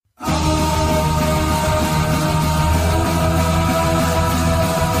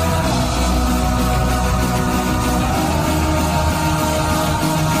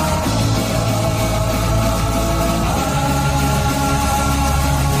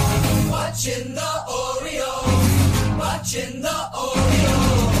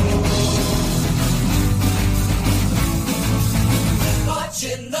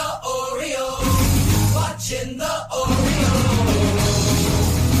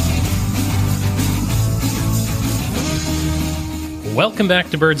Welcome back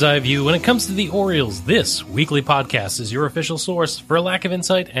to Bird's Eye View. When it comes to the Orioles, this weekly podcast is your official source for a lack of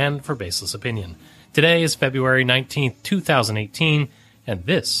insight and for baseless opinion. Today is February 19th, 2018, and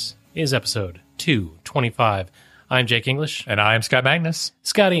this is episode 225. I'm Jake English. And I'm Scott Magnus.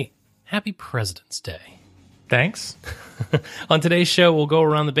 Scotty, happy President's Day. Thanks. On today's show, we'll go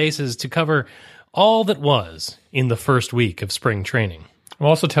around the bases to cover all that was in the first week of spring training. We'll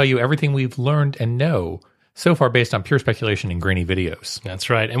also tell you everything we've learned and know so far based on pure speculation and grainy videos. That's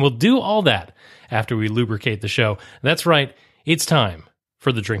right. And we'll do all that after we lubricate the show. That's right. It's time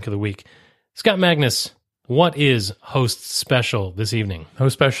for the drink of the week. Scott Magnus, what is Host Special this evening?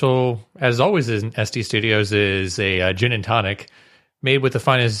 Host Special, as always in SD Studios, is a gin and tonic made with the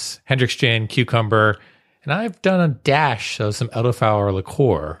finest Hendrick's gin, cucumber, and I've done a dash of some elderflower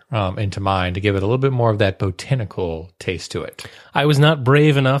liqueur into mine to give it a little bit more of that botanical taste to it. I was not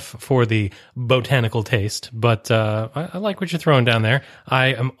brave enough for the botanical taste, but I like what you're throwing down there.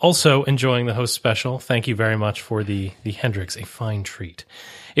 I am also enjoying the Host Special. Thank you very much for the Hendrick's, a fine treat.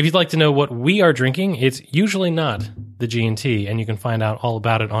 If you'd like to know what we are drinking, it's usually not the G&T, and you can find out all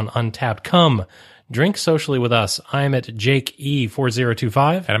about it on Untappd. Come, drink socially with us. I'm at Jake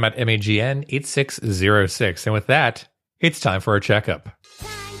E4025. And I'm at MAGN8606. And with that, it's time for a checkup.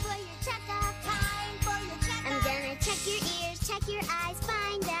 Time for your checkup, time for your checkup. I'm gonna check your ears, check your eyes,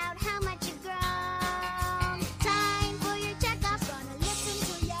 find out how much you've grown. Time for your checkup, gonna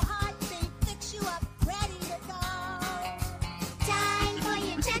listen to your heartbeat, fix you up, ready to go. Time for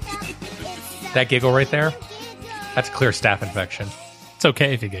your checkup. It's That giggle right there, giggle. that's a clear staph infection. It's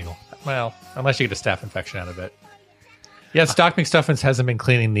okay if you giggle. Well, unless you get a staph infection out of it. Yeah, Stock McStuffins hasn't been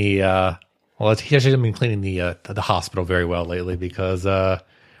cleaning he hasn't been cleaning the hospital very well lately because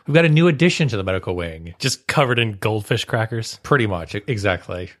we've got a new addition to the medical wing. Just covered in goldfish crackers. Pretty much,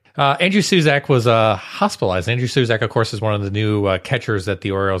 exactly. Andrew Suzak was hospitalized. Andrew Suzak, of course, is one of the new catchers that the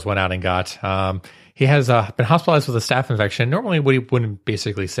Orioles went out and got. He has been hospitalized with a staph infection. Normally, we wouldn't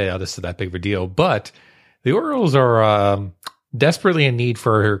basically say, oh, this is that big of a deal, but the Orioles are desperately in need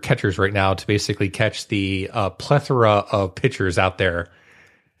for catchers right now to basically catch the plethora of pitchers out there.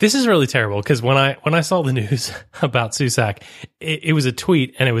 This is really terrible because when I saw the news about Susak, it was a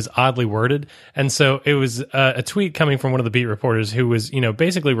tweet and it was oddly worded. And so it was a tweet coming from one of the beat reporters who was,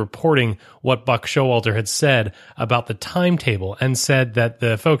 basically reporting what Buck Showalter had said about the timetable and said that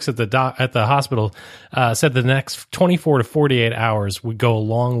the folks at the hospital said the next 24 to 48 hours would go a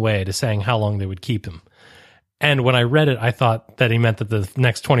long way to saying how long they would keep him. And when I read it, I thought that he meant that the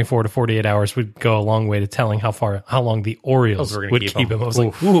next 24 to 48 hours would go a long way to telling how long the Orioles would keep him. I was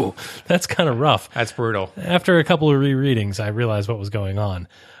like, ooh, that's kind of rough. That's brutal. After a couple of rereadings, I realized what was going on.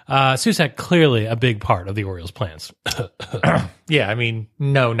 Susak, clearly a big part of the Orioles' plans. Yeah, I mean,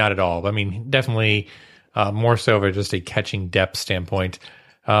 no, not at all. I mean, definitely more so of just a catching depth standpoint.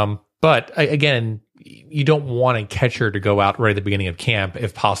 But again, you don't want a catcher to go out right at the beginning of camp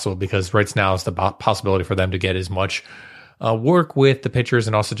if possible, because right now is the possibility for them to get as much work with the pitchers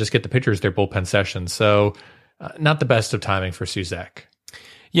and also just get the pitchers their bullpen sessions. So not the best of timing for Suzak.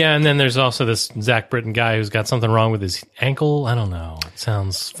 Yeah, and then there's also this Zach Britton guy who's got something wrong with his ankle. I don't know. It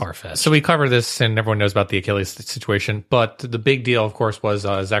sounds far-fetched. So we cover this, and everyone knows about the Achilles situation. But the big deal, of course, was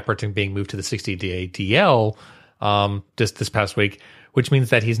Zach Britton being moved to the 60-day DL just this past week, which means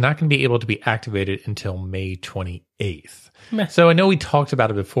that he's not going to be able to be activated until May 28th. Meh. So I know we talked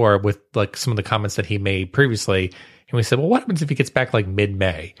about it before with like some of the comments that he made previously, and we said, well, what happens if he gets back like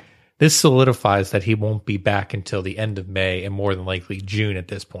mid-May? This solidifies that he won't be back until the end of May and more than likely June at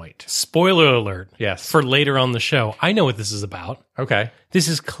this point. Spoiler alert. Yes. For later on the show. I know what this is about. Okay. This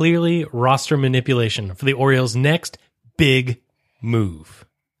is clearly roster manipulation for the Orioles' next big move.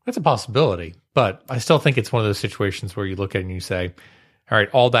 That's a possibility, but I still think it's one of those situations where you look at it and you say, all right,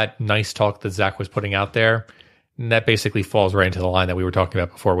 all that nice talk that Zach was putting out there, and that basically falls right into the line that we were talking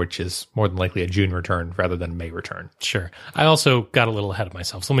about before, which is more than likely a June return rather than a May return. Sure. I also got a little ahead of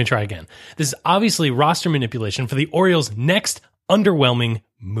myself, so let me try again. This is obviously roster manipulation for the Orioles' next underwhelming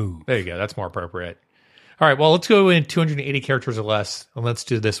move. There you go. That's more appropriate. All right, well, let's go in 280 characters or less, and let's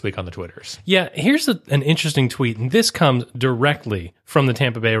do this week on the Twitters. Yeah, here's an interesting tweet, and this comes directly from the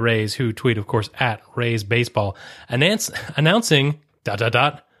Tampa Bay Rays, who tweet, of course, at Rays Baseball, announcing...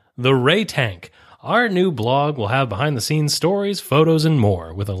 the Ray Tank. Our new blog will have behind-the-scenes stories, photos, and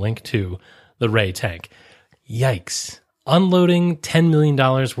more, with a link to the Ray Tank. Yikes. Unloading $10 million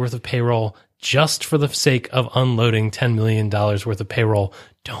worth of payroll just for the sake of unloading $10 million worth of payroll.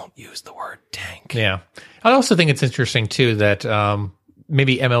 Don't use the word tank. Yeah. I also think it's interesting, too, that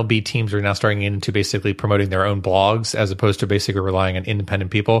maybe MLB teams are now starting into basically promoting their own blogs as opposed to basically relying on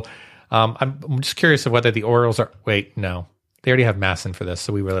independent people. I'm just curious of whether the Orioles are... Wait, no. they already have Masson for this,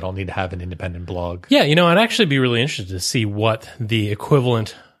 so we really don't need to have an independent blog. Yeah, I'd actually be really interested to see what the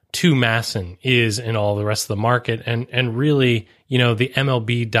equivalent to Masson is in all the rest of the market, and really, the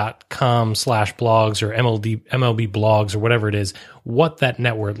MLB.com/blogs or MLB blogs or whatever it is, what that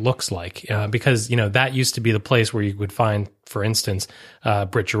network looks like. Because, that used to be the place where you would find, for instance,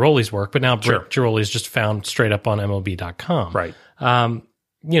 Britt Giroli's work, but now Britt Giroli is just found straight up on MLB.com. Right. I'm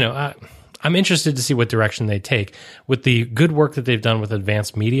interested to see what direction they take. With the good work that they've done with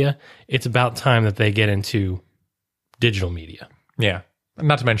advanced media, it's about time that they get into digital media. Yeah.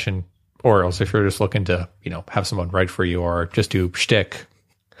 Not to mention Orioles, if you're just looking to, have someone write for you or just do shtick.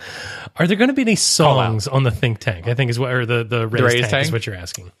 Are there going to be any songs on the think tank? I think is what, or the Rays tank is what you're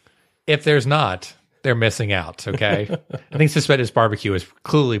asking. If there's not, they're missing out, okay? I think Suspended Barbecue has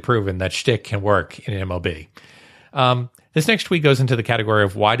clearly proven that shtick can work in MLB. This next tweet goes into the category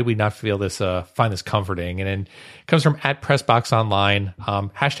of why do we not find this comforting? And it comes from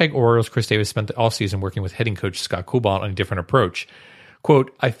 @PressBoxOnline. # Orioles Chris Davis spent the offseason working with hitting coach Scott Coolbaugh on a different approach.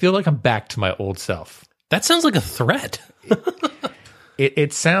 Quote, I feel like I'm back to my old self. That sounds like a threat.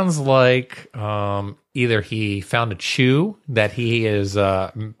 It sounds like either he found a chew that he is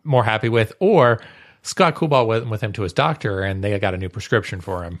more happy with, or Scott Coolbaugh went with him to his doctor and they got a new prescription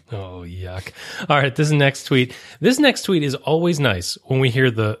for him. Oh, yuck. All right, this next tweet. This next tweet is always nice when we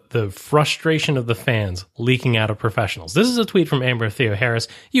hear the frustration of the fans leaking out of professionals. This is a tweet from Amber Theo Harris.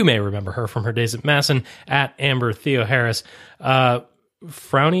 You may remember her from her days at Masson, @Amber Theo Harris.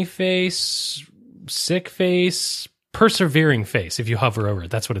 Frowny face, sick face, persevering face. If you hover over it,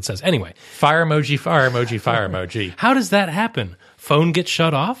 that's what it says. Anyway. Fire emoji, fire emoji, fire emoji. How does that happen? Phone gets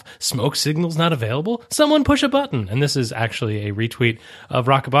shut off? Smoke signals not available? Someone push a button. And this is actually a retweet of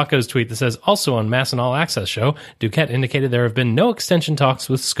Rockabaco's tweet that says, also on Masson All Access show, Duquette indicated there have been no extension talks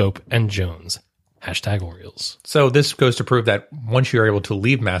with Scope and Jones. # Orioles. So this goes to prove that once you're able to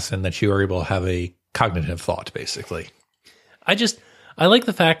leave Masson, that you are able to have a cognitive thought, basically. I like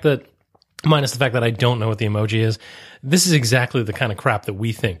the fact that, minus the fact that I don't know what the emoji is, this is exactly the kind of crap that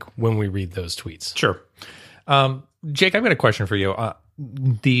we think when we read those tweets. Sure. Jake, I've got a question for you.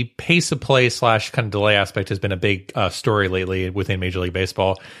 The pace of play / kind of delay aspect has been a big story lately within Major League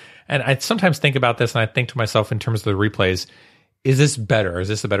Baseball. And I sometimes think about this and I think to myself in terms of the replays, is this better? Is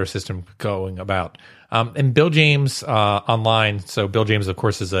this a better system going about? And Bill James online, so Bill James, of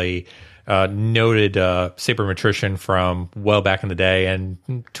course, is a noted sabermetrician from well back in the day, and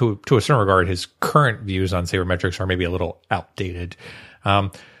to a certain regard, his current views on sabermetrics are maybe a little outdated.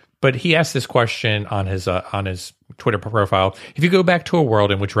 But he asked this question on his Twitter profile: if you go back to a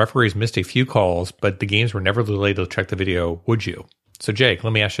world in which referees missed a few calls, but the games were never delayed to check the video, would you? So, Jake,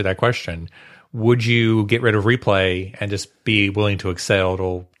 let me ask you that question: would you get rid of replay and just be willing to accept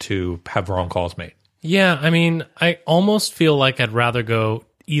to have wrong calls made? Yeah, I mean, I almost feel like I'd rather go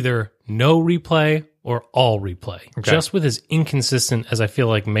either no replay or all replay, just with as inconsistent as I feel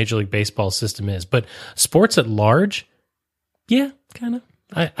like Major League Baseball's system is. But sports at large, yeah, kind of.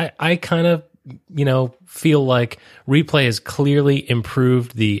 I kind of, feel like replay has clearly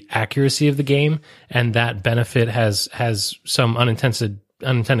improved the accuracy of the game, and that benefit has some unintended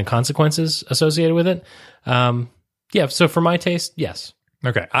consequences associated with it. Yeah, so for my taste, yes.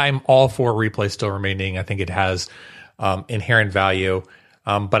 Okay, I'm all for replay still remaining. I think it has inherent value.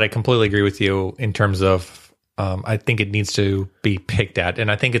 But I completely agree with you in terms of I think it needs to be picked at. And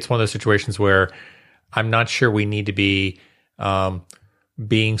I think it's one of those situations where I'm not sure we need to be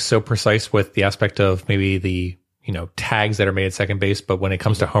being so precise with the aspect of maybe the tags that are made at second base. But when it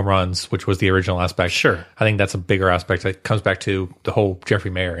comes to home runs, which was the original aspect, sure, I think that's a bigger aspect. It comes back to the whole Jeffrey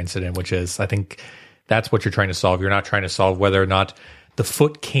Mayer incident, which is I think that's what you're trying to solve. You're not trying to solve whether or not the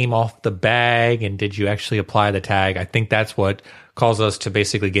foot came off the bag and did you actually apply the tag. I think that's what calls us to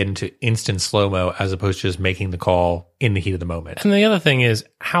basically get into instant slow-mo as opposed to just making the call in the heat of the moment. And the other thing is,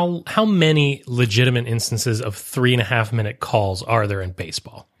 how many legitimate instances of 3.5-minute calls are there in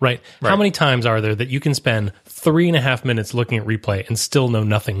baseball, right? How many times are there that you can spend 3.5 minutes looking at replay and still know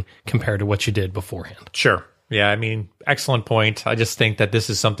nothing compared to what you did beforehand? Sure. Yeah, I mean, excellent point. I just think that this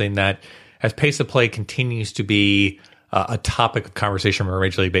is something that, as pace of play continues to be a topic of conversation for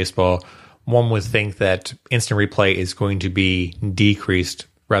Major League Baseball, one would think that instant replay is going to be decreased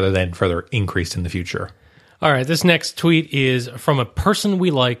rather than further increased in the future. All right, this next tweet is from a person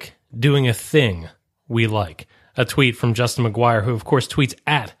we like doing a thing we like. A tweet from Justin McGuire, who of course tweets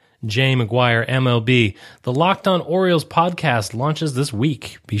at @JMcGuireMLB. The Locked On Orioles podcast launches this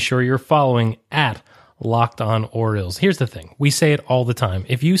week. Be sure you're following at Locked On Orioles. Here's the thing. We say it all the time.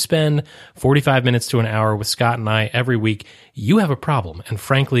 If you spend 45 minutes to an hour with Scott and I every week, you have a problem. And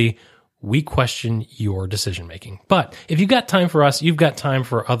frankly, we question your decision making. But if you've got time for us, you've got time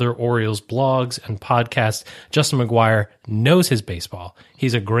for other Orioles blogs and podcasts. Justin McGuire knows his baseball.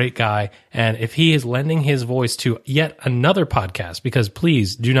 He's a great guy. And if he is lending his voice to yet another podcast, because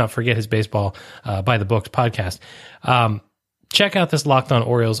please do not forget his Baseball by the Books podcast, check out this Locked On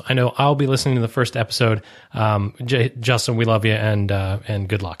Orioles. I know I'll be listening to the first episode. Justin, we love you, and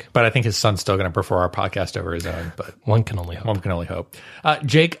good luck. But I think his son's still going to prefer our podcast over his own. But one can only hope. One can only hope.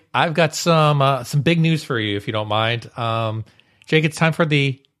 Jake, I've got some big news for you, if you don't mind. Jake, it's time for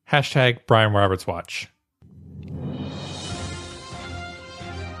the hashtag Brian Roberts Watch.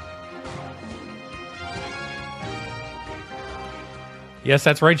 Yes,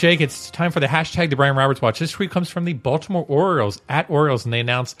 that's right, Jake. It's time for the hashtag the Brian Roberts Watch. This tweet comes from the Baltimore Orioles at Orioles, and they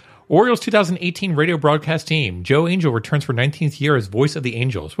announce Orioles 2018 radio broadcast team. Joe Angel returns for 19th year as voice of the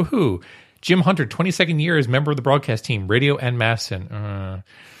Angels. Woohoo! Jim Hunter, 22nd year as member of the broadcast team, radio and Masson.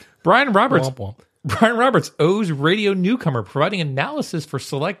 Brian Roberts. Womp womp. Brian Roberts owes radio newcomer providing analysis for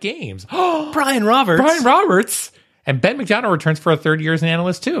select games. Brian Roberts. Brian Roberts. And Ben McDonald returns for a third year as an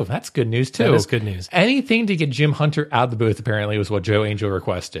analyst, too. That's good news, too. That is good news. Anything to get Jim Hunter out of the booth, apparently, was what Joe Angel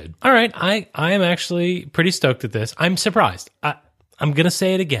requested. All right. I am actually pretty stoked at this. I'm surprised. I'm going to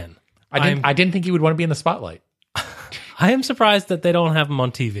say it again. I didn't think he would want to be in the spotlight. I am surprised that they don't have him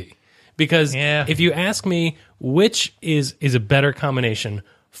on TV. Because if you ask me which is a better combination,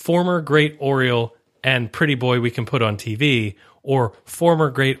 former great Oriole and pretty boy we can put on TV, or former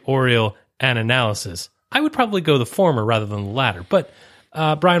great Oriole and analysis, I would probably go the former rather than the latter. But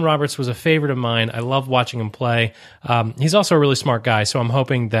Brian Roberts was a favorite of mine. I love watching him play. He's also a really smart guy, so I'm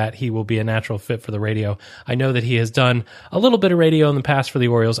hoping that he will be a natural fit for the radio. I know that he has done a little bit of radio in the past for the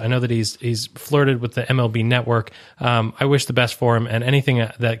Orioles. I know that he's flirted with the MLB network. I wish the best for him, and anything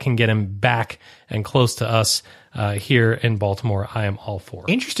that can get him back and close to us here in Baltimore, I am all for.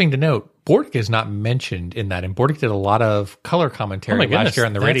 Interesting to note, Bordick is not mentioned in that, and Bordick did a lot of color commentary last year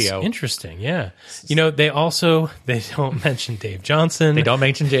on the radio. Interesting, yeah. You know, they don't mention Dave Johnson. They don't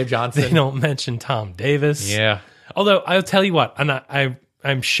mention Dave Johnson. They don't mention Tom Davis. Yeah. Although I'll tell you what,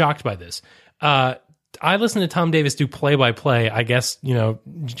 I'm shocked by this. I listened to Tom Davis do play-by-play. I guess,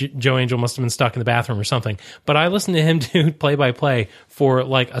 Joe Angel must have been stuck in the bathroom or something. But I listened to him do play-by-play for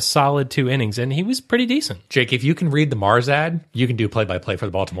like a solid 2 innings, and he was pretty decent. Jake, if you can read the Mars ad, you can do play-by-play for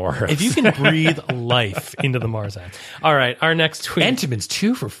the Baltimore Orioles. If you can breathe life into the Mars ad. All right, our next tweet. Entenmann's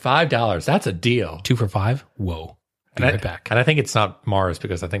 2 for $5. That's a deal. 2 for $5? Whoa. Be right back. And I think it's not Mars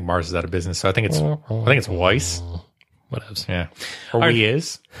because I think Mars is out of business. So I think it's Weiss. Whatevs. Yeah. Or we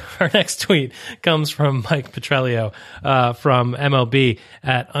is. Our next tweet comes from Mike Petrelio from MLB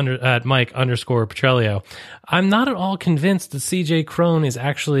at Mike_Petrelio. I'm not at all convinced that CJ Cron is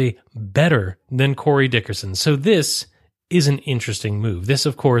actually better than Corey Dickerson. So this is an interesting move. This,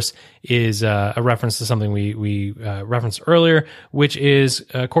 of course, is a reference to something we referenced earlier, which is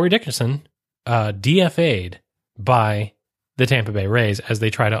Corey Dickerson DFA'd by the Tampa Bay Rays as they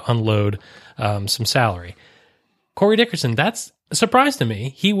try to unload some salary. Corey Dickerson, that's a surprise to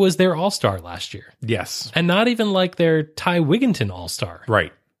me. He was their all-star last year. Yes. And not even like their Ty Wigginton all-star.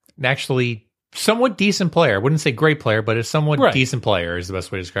 Right. Actually, somewhat decent player. I wouldn't say great player, but a somewhat decent player is the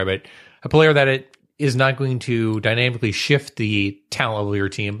best way to describe it. A player that it is not going to dynamically shift the talent level of your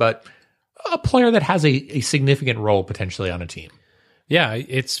team, but a player that has a significant role potentially on a team. Yeah,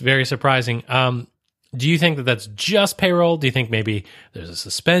 it's very surprising. Do you think that that's just payroll? Do you think maybe there's a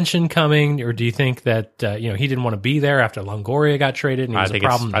suspension coming? Or do you think that he didn't want to be there after Longoria got traded and he was a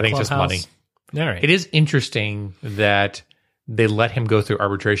problem I think it's just money. All right. It is interesting that they let him go through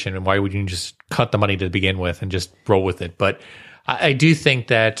arbitration, and why would you just cut the money to begin with and just roll with it? But I do think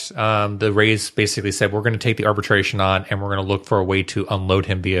that the Rays basically said, we're going to take the arbitration on and we're going to look for a way to unload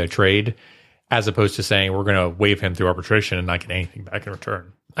him via a trade, as opposed to saying we're going to waive him through arbitration and not get anything back in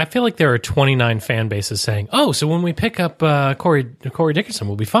return. I feel like there are 29 fan bases saying, oh, so when we pick up Corey Dickerson,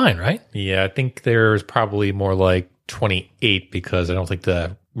 we'll be fine, right? Yeah, I think there's probably more like 28 because I don't think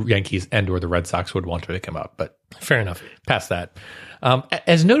the Yankees and or the Red Sox would want to pick him up. But fair enough. Past that.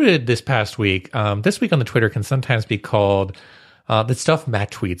 As noted this past week, this week on the Twitter can sometimes be called the stuff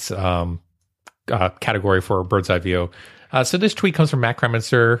Matt tweets category for Bird's Eye View. So this tweet comes from Matt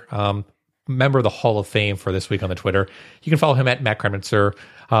Kremitzer, member of the Hall of Fame for this week on the Twitter. You can follow him at Matt Kremitzer.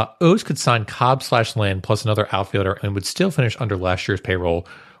 O's could sign Cobb/Lynn plus another outfielder and would still finish under last year's payroll.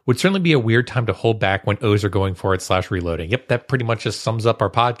 Would certainly be a weird time to hold back when O's are going for it /reloading. Yep, that pretty much just sums up our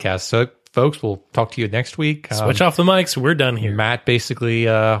podcast. So, folks, we'll talk to you next week. Switch off the mics. We're done here. Matt basically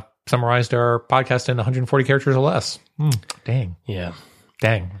summarized our podcast in 140 characters or less. Dang. Yeah.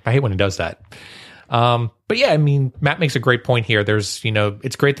 Dang. I hate when he does that. But yeah, I mean, Matt makes a great point here. There's,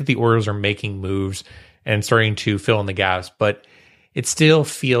 it's great that the Orioles are making moves and starting to fill in the gaps, but it still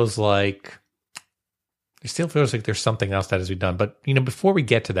feels like there's something else that has to be done. But, before we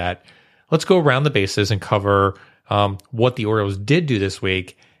get to that, let's go around the bases and cover what the Orioles did do this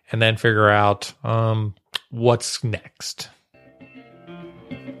week and then figure out what's next.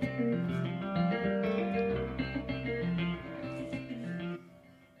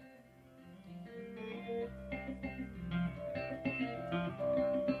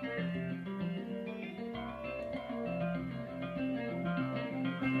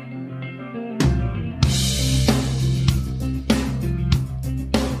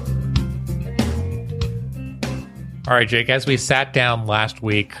 All right, Jake, as we sat down last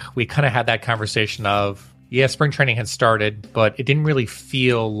week, we kind of had that conversation of, spring training had started, but it didn't really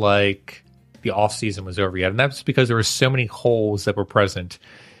feel like the offseason was over yet. And that's because there were so many holes that were present.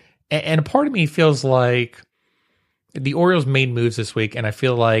 And a part of me feels like the Orioles made moves this week, and I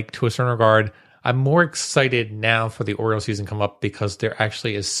feel like, to a certain regard, I'm more excited now for the Orioles season come up because there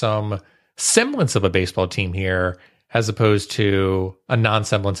actually is some semblance of a baseball team here as opposed to a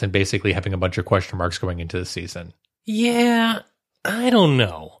non-semblance and basically having a bunch of question marks going into the season. Yeah, I don't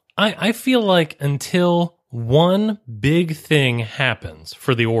know. I feel like until one big thing happens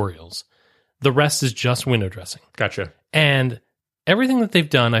for the Orioles, the rest is just window dressing. Gotcha. And everything that they've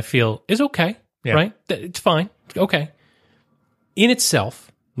done, I feel, is okay, right? It's fine. Okay. In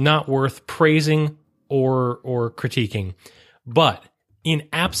itself, not worth praising or critiquing. But in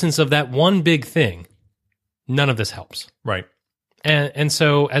absence of that one big thing, none of this helps. Right. And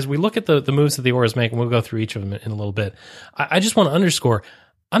so as we look at the moves that the Orioles make, and we'll go through each of them in a little bit, I just want to underscore,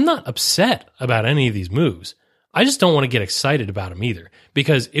 I'm not upset about any of these moves. I just don't want to get excited about them either.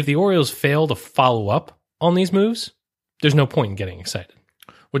 Because if the Orioles fail to follow up on these moves, there's no point in getting excited.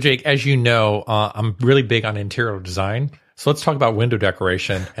 Well, Jake, as you know, I'm really big on interior design. So let's talk about window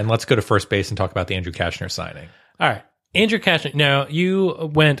decoration, and let's go to first base and talk about the Andrew Cashner signing. All right. Andrew Cashner. Now, you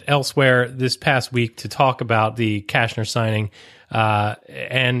went elsewhere this past week to talk about the Cashner signing,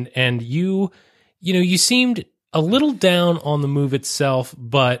 and you seemed a little down on the move itself.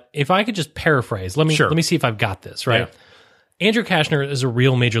 But if I could just paraphrase, let me see if I've got this right. Yeah. Andrew Cashner is a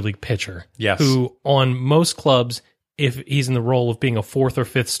real major league pitcher. Yes. Who on most clubs, if he's in the role of being a fourth or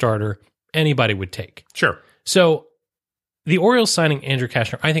fifth starter, anybody would take. Sure. So the Orioles signing Andrew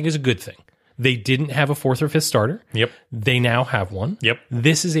Cashner, I think, is a good thing. They didn't have a fourth or fifth starter. Yep. They now have one. Yep.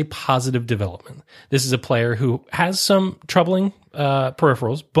 This is a positive development. This is a player who has some troubling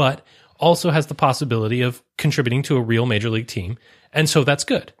peripherals, but also has the possibility of contributing to a real major league team. And so that's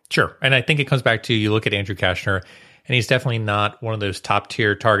good. Sure. And I think it comes back to, you look at Andrew Cashner, and he's definitely not one of those top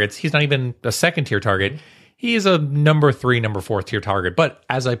tier targets. He's not even a second tier target. He's a number 3, number 4 tier target. But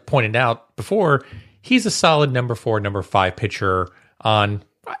as I pointed out before, he's a solid number 4, number 5 pitcher on,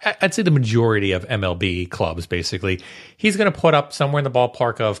 I'd say, the majority of MLB clubs, basically. He's going to put up somewhere in the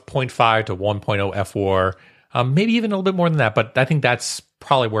ballpark of 0.5 to 1.0 FWAR, maybe even a little bit more than that, but I think that's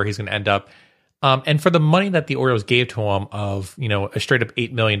probably where he's going to end up. And for the money that the Orioles gave to him of, a straight up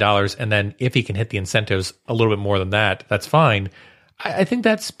 $8 million, and then if he can hit the incentives a little bit more than that, that's fine. I think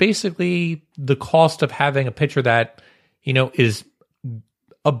that's basically the cost of having a pitcher that, is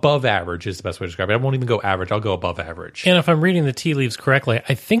above average is the best way to describe it. I won't even go average. I'll go above average. And if I'm reading the tea leaves correctly,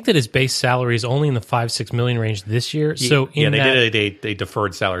 I think that his base salary is only in the $5-6 million range this year. So they did a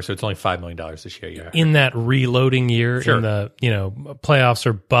deferred salary, so it's only $5 million this year. Yeah. In that reloading year, sure. In the playoffs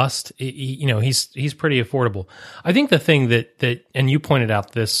or bust, he's pretty affordable. I think the thing that and you pointed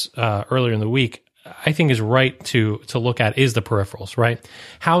out this earlier in the week, I think is right to look at is the peripherals, right?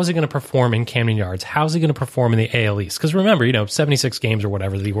 How is he going to perform in Camden Yards? How is he going to perform in the AL East? Because remember, 76 games or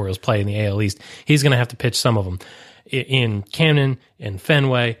whatever the Orioles play in the AL East, he's going to have to pitch some of them in Camden, in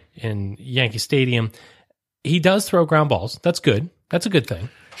Fenway, in Yankee Stadium. He does throw ground balls. That's good. That's a good thing.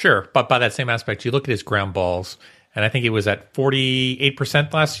 Sure, but by that same aspect, you look at his ground balls, and I think it was at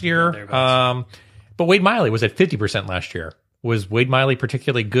 48% last year. But Wade Miley was at 50% last year. Was Wade Miley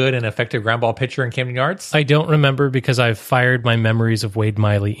particularly good and effective ground ball pitcher in Camden Yards? I don't remember because I've fired my memories of Wade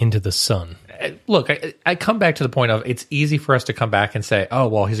Miley into the sun. Look, I come back to the point of it's easy for us to come back and say, oh,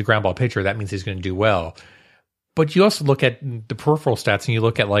 well, he's a ground ball pitcher. That means he's going to do well. But you also look at the peripheral stats and you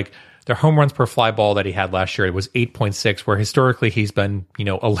look at like the home runs per fly ball that he had last year. It was 8.6, where historically he's been,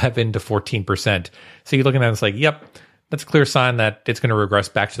 11 to 14%. So you look at that and it's like, yep, that's a clear sign that it's going to regress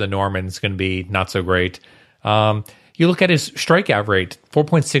back to the norm and it's going to be not so great. You look at his strikeout rate,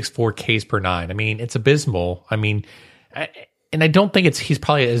 4.64 Ks per 9. I mean, it's abysmal. I mean, and I don't think he's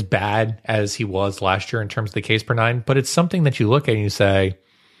probably as bad as he was last year in terms of the Ks per 9, but it's something that you look at and you say,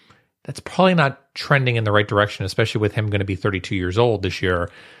 that's probably not trending in the right direction, especially with him going to be 32 years old this year.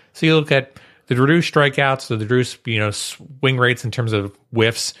 So you look at the reduced strikeouts, the reduced swing rates in terms of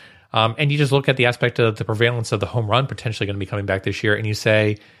whiffs, and you just look at the aspect of the prevalence of the home run potentially going to be coming back this year, and you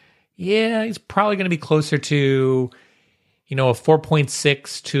say, yeah, he's probably going to be closer to a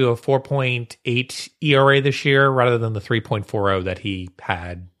 4.6 to a 4.8 ERA this year rather than the 3.40 that he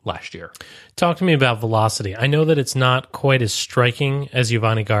had last year. Talk to me about velocity. I know that it's not quite as striking as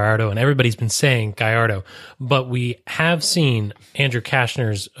Giovanni Gallardo, and everybody's been saying Gallardo, but we have seen Andrew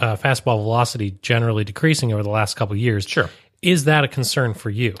Cashner's fastball velocity generally decreasing over the last couple of years. Sure. Is that a concern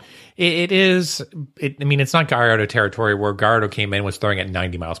for you? It is. It's not Gallardo territory where Gallardo came in, was throwing at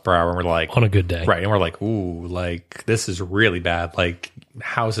 90 miles per hour, and we're like, on a good day. Right. And we're like, ooh, like, this is really bad. Like,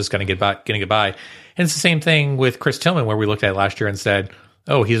 how is this going to get by? And it's the same thing with Chris Tillman, where we looked at last year and said,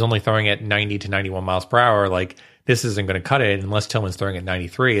 oh, he's only throwing at 90 to 91 miles per hour. Like, this isn't going to cut it. Unless Tillman's throwing at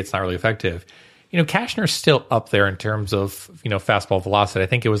 93, it's not really effective. Cashner's still up there in terms of, fastball velocity. I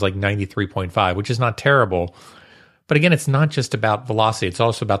think it was like 93.5, which is not terrible. But again, it's not just about velocity. It's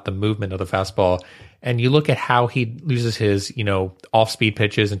also about the movement of the fastball. And you look at how he loses his, off-speed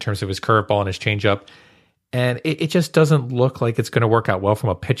pitches in terms of his curveball and his changeup, and it just doesn't look like it's going to work out well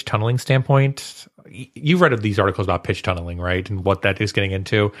from a pitch tunneling standpoint. You've read of these articles about pitch tunneling, right? And what that is getting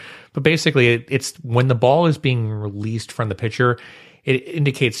into. But basically, it's when the ball is being released from the pitcher, it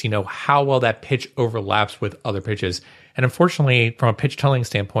indicates, how well that pitch overlaps with other pitches. And unfortunately, from a pitch tunneling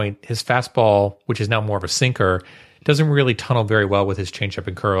standpoint, his fastball, which is now more of a sinker, doesn't really tunnel very well with his changeup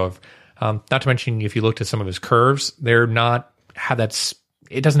and curve. Not to mention, if you looked at some of his curves, it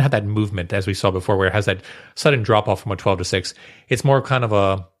doesn't have that movement as we saw before, where it has that sudden drop off from a 12 to 6. It's more kind of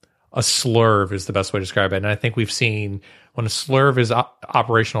a slurve is the best way to describe it. And I think we've seen when a slurve is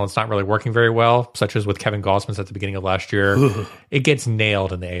operational, it's not really working very well, such as with Kevin Gausman at the beginning of last year. It gets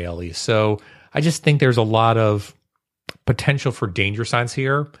nailed in the AL East. So I just think there's a lot of potential for danger signs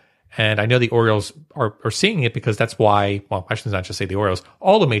here. And I know the Orioles are seeing it because that's why, well, I should not just say the Orioles,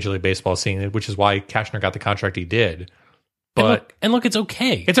 all of Major League Baseball is seeing it, which is why Cashner got the contract he did. But and look, it's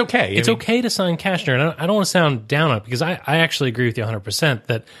okay. It's okay. It's okay to sign Cashner. And I don't want to sound down on it because I actually agree with you 100%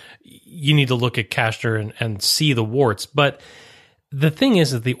 that you need to look at Cashner and see the warts. But the thing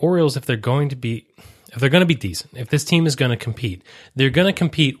is that the Orioles, if they're going to be decent, if this team is going to compete, they're going to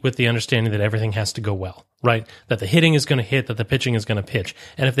compete with the understanding that everything has to go well, right? That the hitting is going to hit, that the pitching is going to pitch.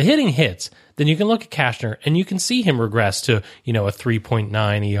 And if the hitting hits, then you can look at Cashner and you can see him regress to, a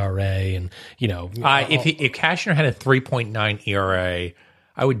 3.9 ERA and, if Cashner had a 3.9 ERA,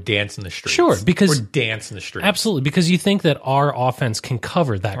 I would dance in the streets. Sure, because or dance in the streets. Absolutely, because you think that our offense can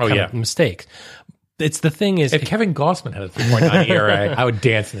cover that kind of mistake. It's the thing is, if Kevin Gausman had a 3.9 ERA, I would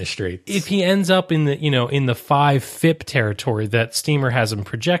dance in the streets. If he ends up in the in the 5 FIP territory that Steamer has him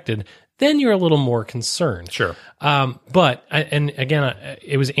projected, then you're a little more concerned. Sure. But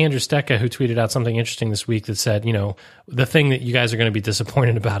it was Andrew Stecca who tweeted out something interesting this week that said, the thing that you guys are going to be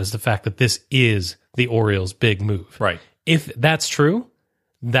disappointed about is the fact that this is the Orioles' big move. Right. If that's true,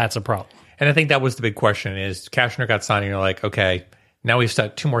 that's a problem. And I think that was the big question: is Cashner got signed, and you're like, okay. Now we've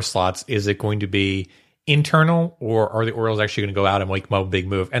set 2 more slots. Is it going to be internal, or are the Orioles actually going to go out and make a big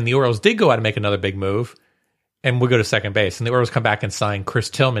move? And the Orioles did go out and make another big move, and we'll go to second base. And the Orioles come back and sign Chris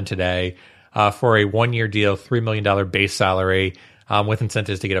Tillman today for a 1-year deal, $3 million base salary with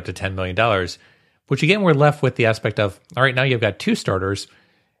incentives to get up to $10 million, which again, we're left with the aspect of, all right, now you've got 2 starters,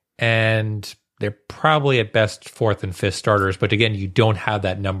 and they're probably at best 4th and 5th starters. But again, you don't have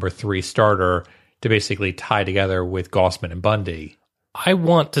that number 3 starter to basically tie together with Gausman and Bundy. I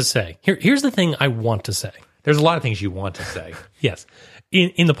want to say, here's the thing I want to say. There's a lot of things you want to say. Yes.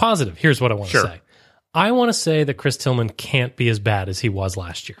 In the positive, here's what I want to say. I want to say that Chris Tillman can't be as bad as he was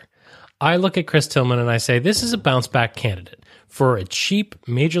last year. I look at Chris Tillman and I say, this is a bounce back candidate for a cheap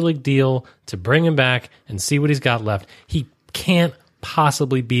major league deal to bring him back and see what he's got left. He can't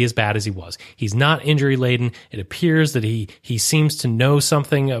possibly be as bad as he was. He's not injury laden. It appears that he seems to know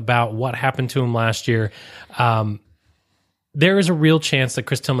something about what happened to him last year. There is a real chance that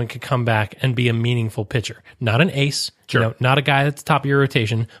Chris Tillman could come back and be a meaningful pitcher. Not an ace, not a guy at the top of your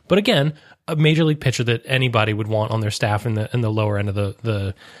rotation, but again, a major league pitcher that anybody would want on their staff in the lower end of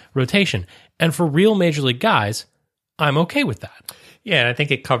the rotation. And for real major league guys, I'm okay with that. Yeah, and I think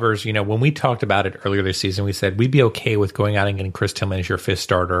it covers, when we talked about it earlier this season, we said we'd be okay with going out and getting Chris Tillman as your 5th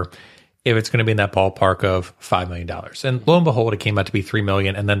starter if it's going to be in that ballpark of $5 million. And lo and behold, it came out to be $3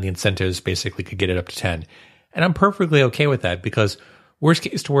 million, and then the incentives basically could get it up to 10. And I'm perfectly okay with that because worst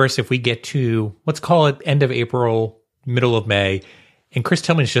case to worst, if we get to, let's call it end of April, middle of May, and Chris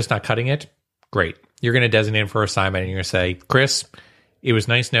Tillman's just not cutting it, great. You're going to designate him for assignment and you're going to say, Chris, it was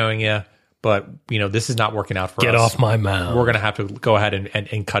nice knowing you, but this is not working out for us. Get off my mound. We're going to have to go ahead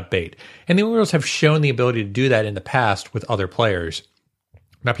and cut bait. And the Orioles have shown the ability to do that in the past with other players.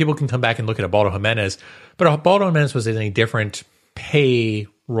 Now, people can come back and look at Ubaldo Jimenez, but Ubaldo Jimenez was in a different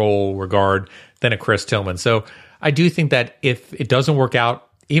payroll regard than a Chris Tillman. So I do think that if it doesn't work out,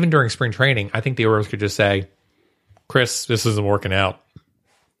 even during spring training, I think the Orioles could just say, Chris, this isn't working out.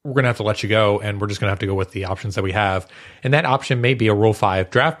 We're going to have to let you go, and we're just going to have to go with the options that we have. And that option may be a Rule 5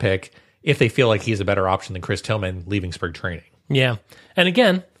 draft pick if they feel like he's a better option than Chris Tillman leaving spring training. Yeah. And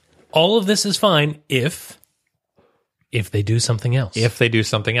again, all of this is fine if they do something else. If they do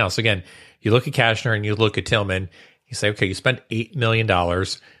something else. Again, you look at Cashner and you look at Tillman, you say, okay, you spent $8 million,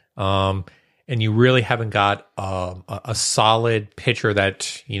 and you really haven't got a solid pitcher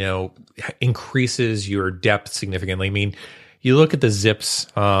that, increases your depth significantly. I mean, you look at the Zips,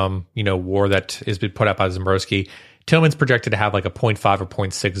 WAR that has been put out by Zimbrowski. Tillman's projected to have like a 0.5 or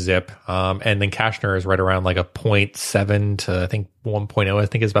 0.6 zip. And then Cashner is right around like a 0.7 to I think 1.0, I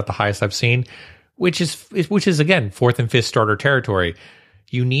think is about the highest I've seen, which is again, fourth and fifth starter territory.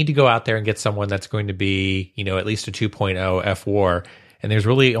 You need to go out there and get someone that's going to be, at least a 2.0 FWAR. And there's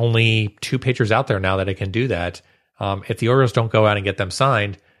really only two pitchers out there now that can do that. If the Orioles don't go out and get them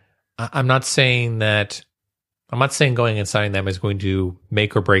signed, I'm not saying going and signing them is going to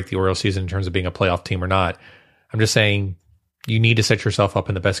make or break the Orioles season in terms of being a playoff team or not. I'm just saying you need to set yourself up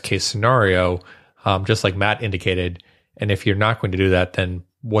in the best case scenario, just like Matt indicated. And if you're not going to do that, then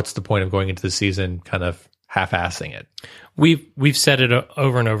what's the point of going into the season kind of half-assing it? We've said it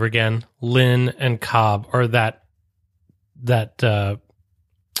over and over again. Lynn and Cobb are that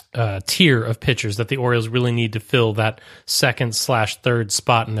tier of pitchers that the Orioles really need to fill that second/third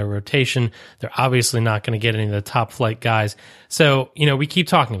spot in their rotation. They're obviously not going to get any of the top flight guys. So, we keep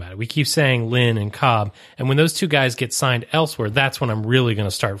talking about it. We keep saying Lynn and Cobb. And when those two guys get signed elsewhere, that's when I'm really going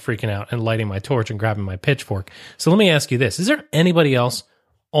to start freaking out and lighting my torch and grabbing my pitchfork. So let me ask you this. Is there anybody else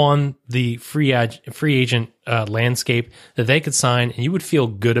on the free agent landscape that they could sign and you would feel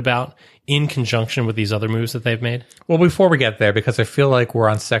good about in conjunction with these other moves that they've made? Well, before we get there, because I feel like we're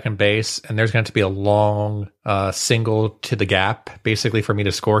on second base and there's going to be a long single to the gap, basically, for me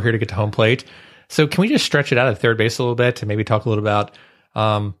to score here to get to home plate. So can we just stretch it out at third base a little bit and maybe talk a little about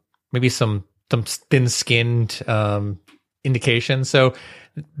maybe some thin-skinned indication? So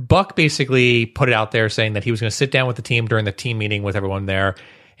Buck basically put it out there saying that he was going to sit down with the team during the team meeting with everyone there,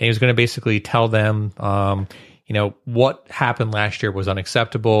 and he was going to basically tell them what happened last year was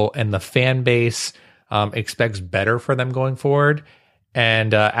unacceptable, and the fan base expects better for them going forward.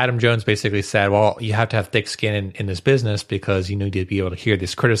 And Adam Jones basically said, well, you have to have thick skin in this business because you need to be able to hear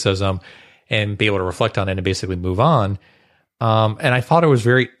this criticism and be able to reflect on it and basically move on. And I thought it was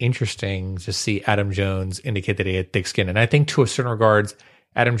very interesting to see Adam Jones indicate that he had thick skin. And I think to a certain regards,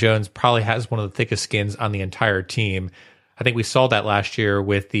 Adam Jones probably has one of the thickest skins on the entire team. I think we saw that last year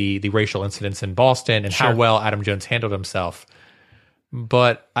with the racial incidents in Boston and how well Adam Jones handled himself.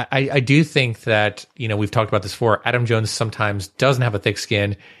 But I do think that, we've talked about this before, Adam Jones sometimes doesn't have a thick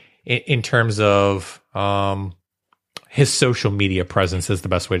skin in terms of his social media presence is the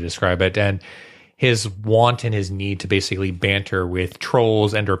best way to describe it. And his want and his need to basically banter with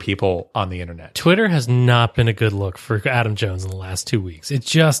trolls and or people on the internet. Twitter has not been a good look for Adam Jones in the last 2 weeks. It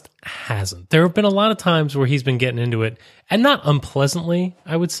just hasn't. There have been a lot of times where he's been getting into it, and not unpleasantly,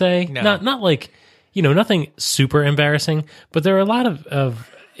 I would say. No. Not like, nothing super embarrassing, but there are a lot of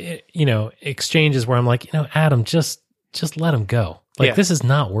exchanges where I'm like, Adam, just let him go. This is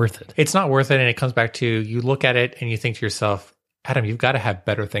not worth it. It's not worth it, and it comes back to, you look at it and you think to yourself, Adam, you've got to have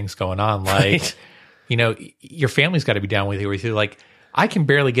better things going on. Like, your family's got to be down with you. Like, I can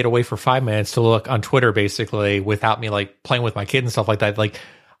barely get away for 5 minutes to look on Twitter, basically, without me, like, playing with my kids and stuff like that. Like,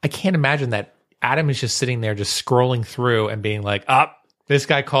 I can't imagine that Adam is just sitting there, just scrolling through and being like, this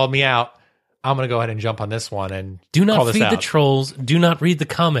guy called me out. I'm going to go ahead and jump on this one and do not call this feed out. the trolls. Do not read the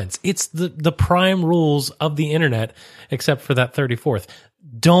comments. It's the prime rules of the internet, except for that 34th.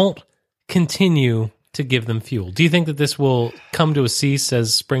 Don't continue to give them fuel. Do you think that this will come to a cease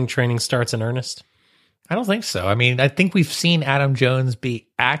as spring training starts in earnest? I don't think so. I mean, I think we've seen Adam Jones be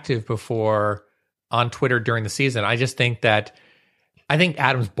active before on Twitter during the season. I think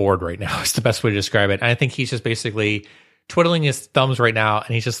Adam's bored right now is the best way to describe it. And I think he's just basically twiddling his thumbs right now,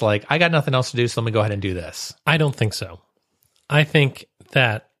 and he's just like, I got nothing else to do, so let me go ahead and do this. I don't think so. I think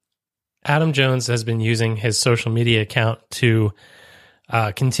that Adam Jones has been using his social media account to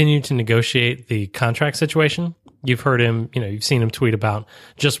continue to negotiate the contract situation. You've heard him, you've seen him tweet about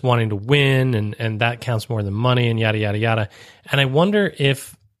just wanting to win and that counts more than money and yada, yada, yada. And I wonder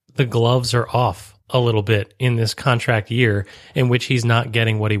if the gloves are off a little bit in this contract year in which he's not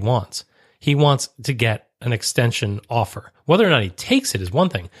getting what he wants. He wants to get an extension offer. Whether or not he takes it is one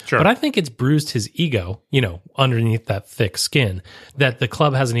thing. Sure. But I think it's bruised his ego, underneath that thick skin, that the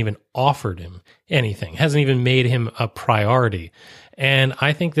club hasn't even offered him anything, hasn't even made him a priority. And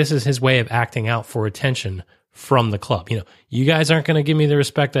I think this is his way of acting out for attention from the club. You guys aren't going to give me the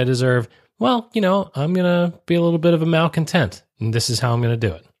respect I deserve. Well, I'm going to be a little bit of a malcontent, and this is how I'm going to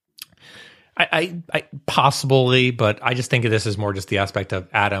do it. I possibly, but I just think of this as more just the aspect of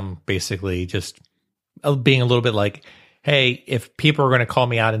Adam basically just being a little bit like, hey, if people are going to call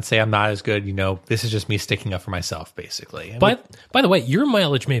me out and say I'm not as good, this is just me sticking up for myself, basically. But by the way, your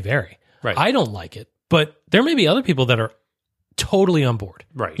mileage may vary. Right. I don't like it, but there may be other people that are totally on board.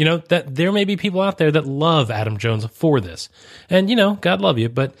 Right. That there may be people out there that love Adam Jones for this. And, God love you,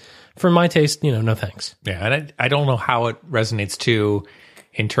 but for my taste, no thanks. Yeah, and I don't know how it resonates too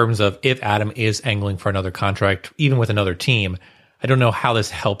in terms of if Adam is angling for another contract, even with another team. I don't know how this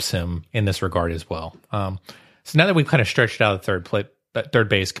helps him in this regard as well. So now that we've kind of stretched out the third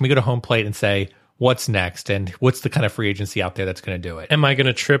base, can we go to home plate and say, what's next? And what's the kind of free agency out there that's going to do it? Am I going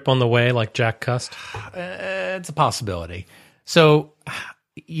to trip on the way like Jack Cust? It's a possibility. So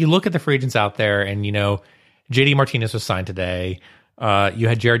you look at the free agents out there and, JD Martinez was signed today. You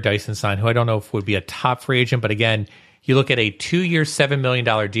had Jared Dyson signed, who I don't know if would be a top free agent. But again, you look at a 2-year, $7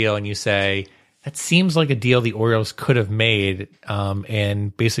 million deal and you say, that seems like a deal the Orioles could have made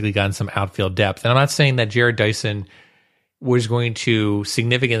and basically gotten some outfield depth. And I'm not saying that Jared Dyson was going to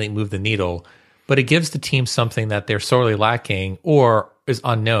significantly move the needle, but it gives the team something that they're sorely lacking or is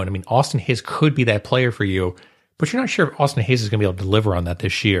unknown. I mean, Austin Hayes could be that player for you, but you're not sure if Austin Hayes is going to be able to deliver on that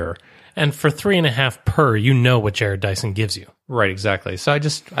this year. And for $3.5 per, what Jared Dyson gives you. Right, exactly. So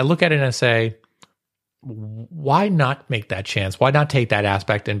I look at it and I say, why not make that chance? Why not take that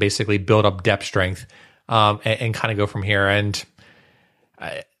aspect and basically build up depth strength and kind of go from here? And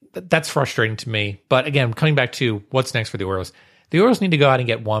that's frustrating to me. But again, coming back to what's next for the Orioles need to go out and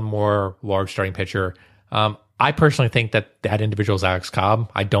get one more large starting pitcher. I personally think that individual is Alex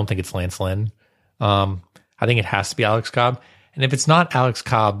Cobb. I don't think it's Lance Lynn. I think it has to be Alex Cobb. And if it's not Alex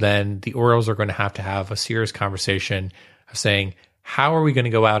Cobb, then the Orioles are going to have a serious conversation of saying, how are we going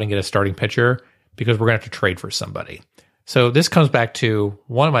to go out and get a starting pitcher? Because we're going to have to trade for somebody. So this comes back to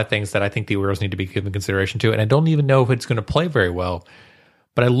one of my things that I think the Orioles need to be given consideration to, and I don't even know if it's going to play very well.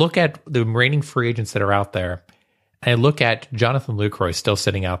 But I look at the remaining free agents that are out there, and I look at Jonathan Lucroy still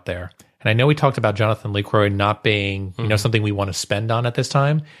sitting out there. And I know we talked about Jonathan Lucroy not being something we want to spend on at this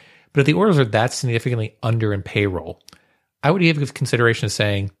time, but if the Orioles are that significantly under in payroll, I would give consideration to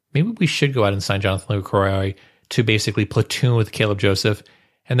saying maybe we should go out and sign Jonathan Lucroy to basically platoon with Caleb Joseph,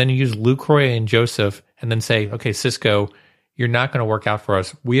 and then you use Lucroy and Joseph, and then say, okay, Cisco, you're not going to work out for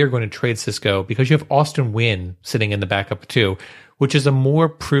us. We are going to trade Cisco because you have Austin Wynn sitting in the backup too, which is a more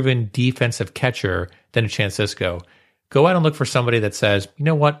proven defensive catcher than a Chance Cisco. Go out and look for somebody that says, you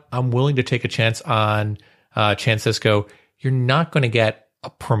know what, I'm willing to take a chance on Chance Cisco. You're not going to get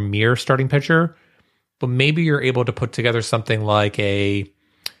a premier starting pitcher, but maybe you're able to put together something like a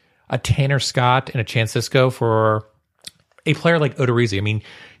Tanner Scott and a Chance Cisco for a player like Odorizzi. I mean,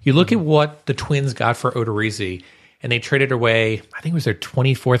 you look at what the Twins got for Odorizzi, and they traded away, I think it was their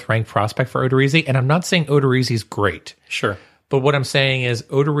 24th ranked prospect for Odorizzi. And I'm not saying Odorizzi's great. Sure. But what I'm saying is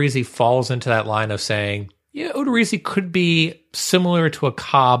Odorizzi falls into that line of saying, yeah, Odorizzi could be similar to a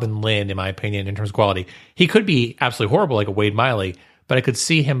Cobb and Lynn, in my opinion, in terms of quality. He could be absolutely horrible like a Wade Miley, but I could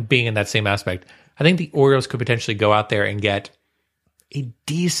see him being in that same aspect. I think the Orioles could potentially go out there and get a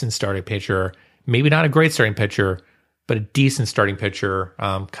decent starting pitcher, maybe not a great starting pitcher, but a decent starting pitcher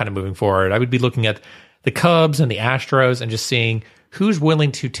kind of moving forward. I would be looking at the Cubs and the Astros and just seeing who's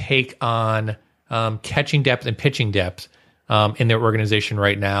willing to take on catching depth and pitching depth in their organization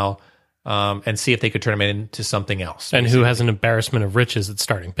right now and see if they could turn them into something else. And who has an embarrassment of riches at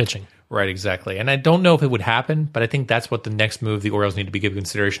starting pitching. Right, exactly. And I don't know if it would happen, but I think that's what the next move the Orioles need to be given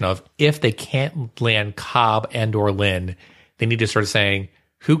consideration of. If they can't land Cobb and or Lynn, they need to start saying,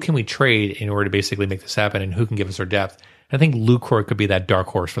 who can we trade in order to basically make this happen and who can give us our depth? And I think Lucroy could be that dark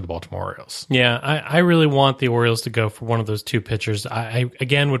horse for the Baltimore Orioles. Yeah, I really want the Orioles to go for one of those two pitchers. I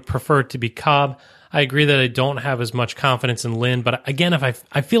again, would prefer it to be Cobb. I agree that I don't have as much confidence in Lynn, but again, if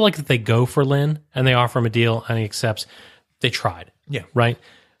I feel like if they go for Lynn and they offer him a deal and he accepts, they tried. Yeah. Right?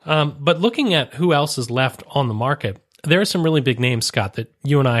 But looking at who else is left on the market, there are some really big names, Scott, that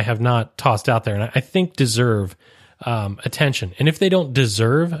you and I have not tossed out there and I think deserve attention. And if they don't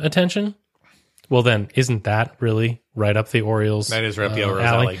deserve attention, well, then isn't that really right up the Orioles? That is right up the Orioles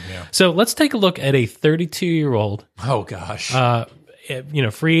alley. Yeah. So let's take a look at a 32-year-old, oh gosh,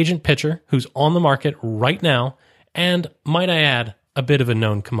 free agent pitcher who's on the market right now, and might I add, a bit of a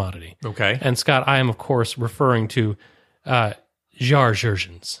known commodity. Okay. And Scott, I am, of course, referring to Jar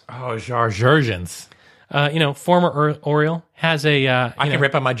Jurgens. Oh, Jar Jurgens. Former Oriole, has a... I can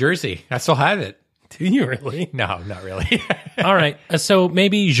rip on my jersey. I still have it. Do you really? No, not really. All right. So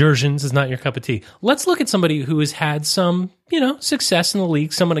maybe Jurgens is not your cup of tea. Let's look at somebody who has had some, success in the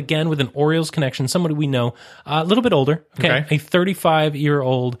league. Someone, again, with an Orioles connection. Somebody we know, a little bit older. Okay. A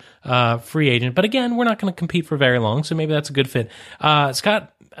 35-year-old free agent. But again, we're not going to compete for very long, so maybe that's a good fit.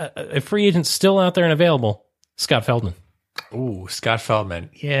 Scott, a free agent still out there and available. Scott Feldman. Ooh, Scott Feldman.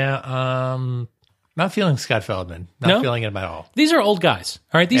 Yeah, not feeling Scott Feldman. Not No? feeling him at all. These are old guys.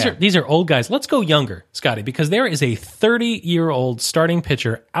 All right, these are old guys. Let's go younger, Scotty, because there is a 30-year-old starting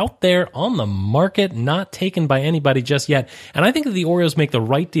pitcher out there on the market, not taken by anybody just yet. And I think that the Orioles make the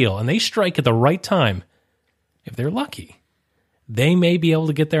right deal and they strike at the right time. If they're lucky, they may be able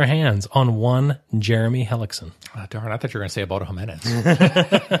to get their hands on one Jeremy Hellickson. Oh, darn, I thought you were going to say Alberto Jimenez.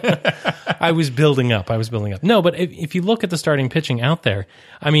 I was building up. No, but if you look at the starting pitching out there,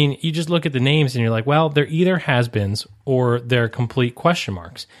 I mean, you just look at the names and you're like, well, they're either has-beens or they're complete question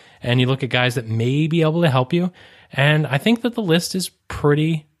marks. And you look at guys that may be able to help you. And I think that the list is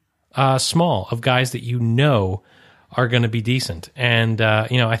pretty small of guys that are going to be decent. And,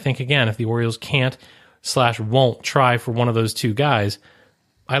 I think, again, if the Orioles can't/won't try for one of those two guys,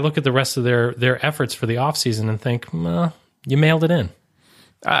 I look at the rest of their efforts for the offseason and think, you mailed it in.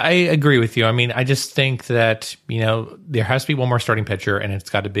 I agree with you. I mean, I just think that, there has to be one more starting pitcher, and it's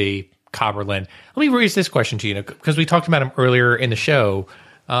got to be Cobberland. Let me raise this question to you, because we talked about him earlier in the show.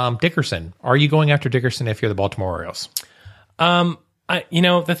 Dickerson. Are you going after Dickerson if you're the Baltimore Orioles?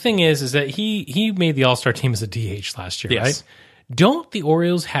 The thing is that he made the All-Star team as a DH last year, Yes. right? Don't the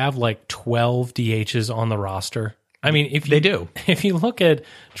Orioles have like 12 DHs on the roster? I mean, They do. If you look at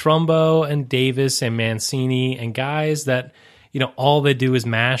Trumbo and Davis and Mancini and guys that, all they do is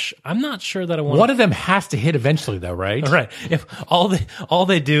mash, I'm not sure that I want One of them has to hit eventually, though, right? Right. If all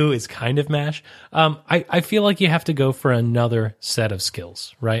they do is kind of mash, I feel like you have to go for another set of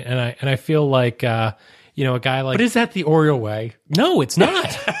skills, right? And I feel like a guy like But is that the Oriole way? no, it's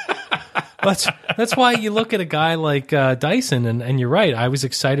not. That's why you look at a guy like Dyson, and you're right. I was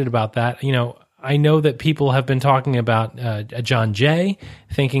excited about that. I know that people have been talking about John Jay,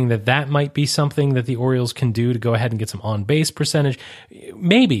 thinking that might be something that the Orioles can do to go ahead and get some on-base percentage.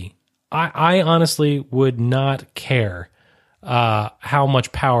 Maybe. I honestly would not care how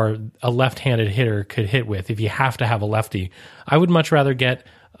much power a left-handed hitter could hit with if you have to have a lefty. I would much rather get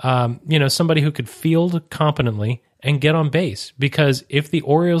somebody who could field competently and get on base, because if the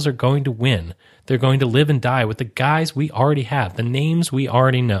Orioles are going to win, they're going to live and die with the guys we already have, the names we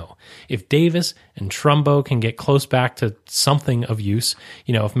already know. If Davis and Trumbo can get close back to something of use,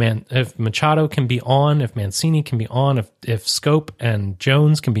 if Machado can be on, if Mancini can be on, if Scope and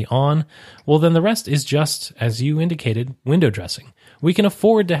Jones can be on, well, then the rest is just, as you indicated, window dressing. We can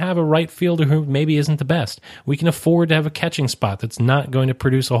afford to have a right fielder who maybe isn't the best. We can afford to have a catching spot that's not going to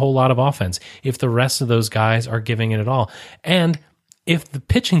produce a whole lot of offense if the rest of those guys are giving it at all. And if the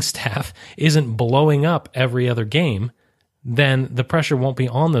pitching staff isn't blowing up every other game, then the pressure won't be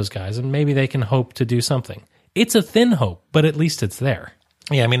on those guys, and maybe they can hope to do something. It's a thin hope, but at least it's there.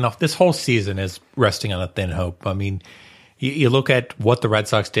 Yeah, I mean, this whole season is resting on a thin hope. I mean, you look at what the Red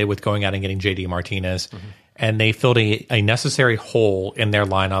Sox did with going out and getting J.D. Martinez, and they filled a necessary hole in their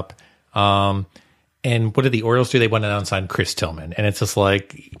lineup. And what did the Orioles do? They went out and signed Chris Tillman. And it's just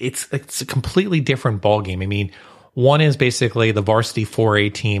like, it's a completely different ballgame. I mean, one is basically the varsity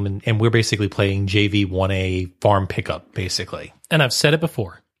 4A team, and we're basically playing JV 1A farm pickup, basically. And I've said it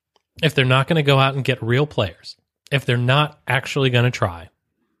before. If they're not going to go out and get real players, if they're not actually going to try,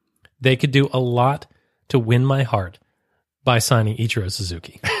 they could do a lot to win my heart by signing Ichiro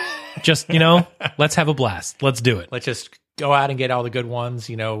Suzuki. Just, let's have a blast. Let's do it. Let's just go out and get all the good ones,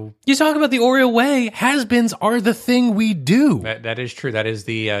 You talk about the Oriole way. Has-beens are the thing we do. That is true. That is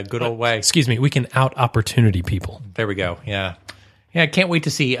the good old way. Excuse me. We can out-opportunity people. There we go. Yeah. Yeah, I can't wait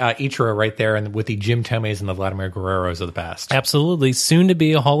to see Ichiro right there and with the Jim Tomes and the Vladimir Guerreros of the past. Absolutely. Soon to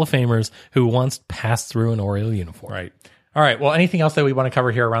be a Hall of Famers who once passed through an Oriole uniform. Right. All right. Well, anything else that we want to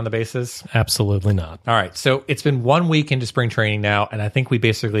cover here around the bases? Absolutely not. All right. So it's been 1 week into spring training now, and I think we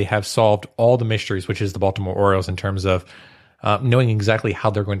basically have solved all the mysteries, which is the Baltimore Orioles, in terms of knowing exactly how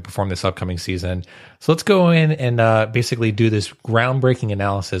they're going to perform this upcoming season. So let's go in and basically do this groundbreaking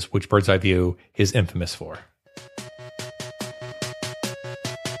analysis, which Bird's Eye View is infamous for.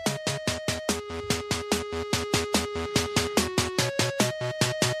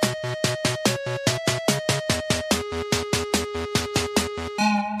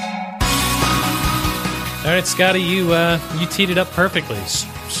 All right, Scotty, you teed it up perfectly.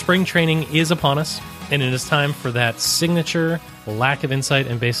 Spring training is upon us, and it is time for that signature lack of insight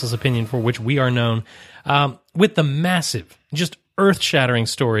and baseless opinion for which we are known. With the massive, just earth-shattering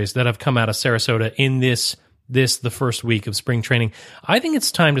stories that have come out of Sarasota in the first week of spring training, I think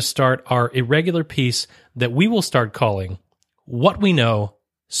it's time to start our irregular piece that we will start calling What We Know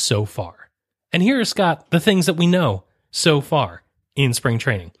So Far. And here are, Scott, the things that we know so far in spring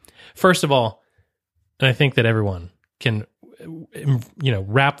training. First of all, and I think that everyone can,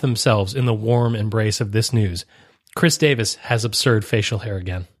 wrap themselves in the warm embrace of this news, Chris Davis has absurd facial hair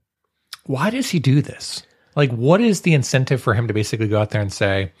again. Why does he do this? Like, what is the incentive for him to basically go out there and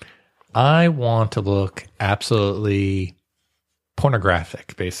say, I want to look absolutely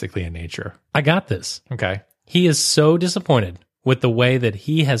pornographic, basically, in nature? I got this. Okay. He is so disappointed with the way that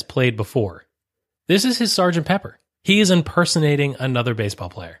he has played before. This is his Sgt. Pepper. He is impersonating another baseball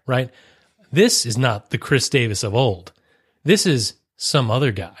player, right? This is not the Chris Davis of old. This is some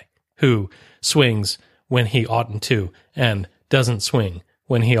other guy who swings when he oughtn't to and doesn't swing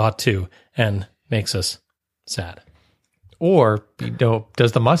when he ought to and makes us sad. Or,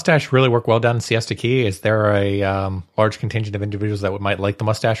 does the mustache really work well down in Siesta Key? Is there a large contingent of individuals that might like the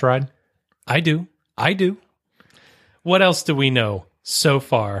mustache ride? I do. What else do we know so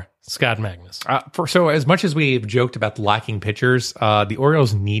far, Scott Magnus? So as much as we've joked about lacking pitchers, the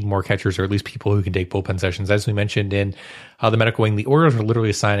Orioles need more catchers, or at least people who can take bullpen sessions. As we mentioned in the medical wing, the Orioles are literally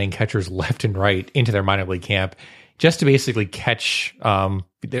assigning catchers left and right into their minor league camp just to basically catch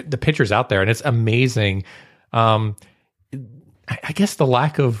the pitchers out there. And it's amazing. I guess the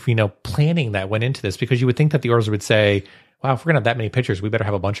lack of, planning that went into this, because you would think that the Orioles would say, wow, if we're going to have that many pitchers, we better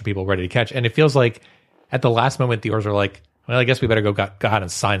have a bunch of people ready to catch. And it feels like at the last moment, the Orioles are like, well, I guess we better go out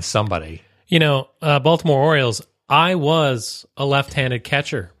and sign somebody. Baltimore Orioles, I was a left-handed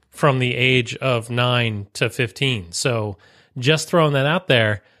catcher from the age of 9 to 15. So just throwing that out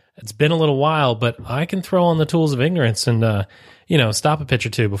there, it's been a little while, but I can throw on the tools of ignorance and, stop a pitch or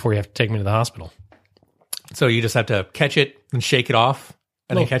two before you have to take me to the hospital. So you just have to catch it and shake it off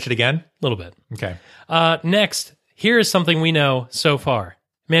and then catch it again? A little bit. Okay. Next, here is something we know so far.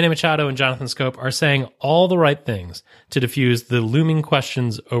 Manny Machado and Jonathan Scope are saying all the right things to diffuse the looming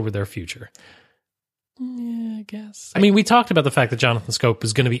questions over their future. Yeah, I guess. I mean, we talked about the fact that Jonathan Scope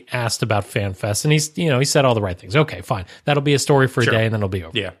was going to be asked about FanFest, and he said all the right things. Okay, fine. That'll be a story for a day, and then it'll be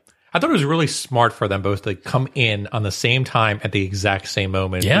over. Yeah. I thought it was really smart for them both to come in on the same time at the exact same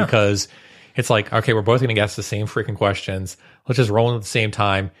moment. Yeah. Because it's like, okay, we're both going to guess the same freaking questions. Let's just roll in at the same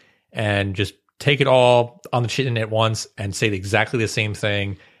time and just take it all on the chin at once and say exactly the same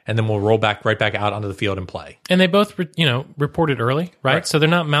thing, and then we'll roll right back out onto the field and play. And they both, reported early, right? So they're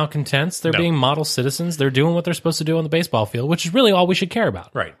not malcontents. They're being model citizens. They're doing what they're supposed to do on the baseball field, which is really all we should care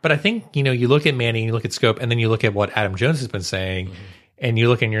about. Right. But I think, you look at Manny, you look at Scope, and then you look at what Adam Jones has been saying, and you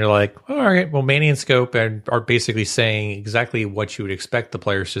look and you're like, oh, all right, well, Manny and Scope are basically saying exactly what you would expect the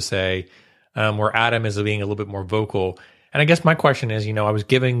players to say, where Adam is being a little bit more vocal. And I guess my question is, I was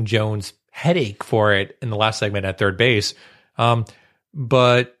giving Jones headache for it in the last segment at third base.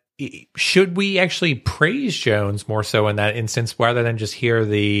 But should we actually praise Jones more so in that instance rather than just hear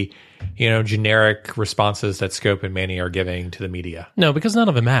the, generic responses that Scope and Manny are giving to the media? No, because none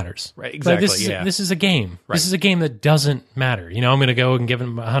of it matters. Right, exactly. This is a game. Right. This is a game that doesn't matter. I'm going to go and give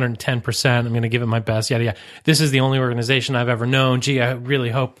him 110%. I'm going to give it my best. Yada, yada. This is the only organization I've ever known. Gee, I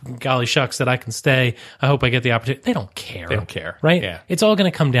really hope, golly shucks, that I can stay. I hope I get the opportunity. They don't care. They don't care. Right? Yeah. It's all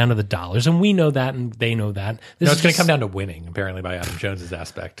going to come down to the dollars, and we know that, and they know that. It's going to come down to winning, apparently, by Adam Jones's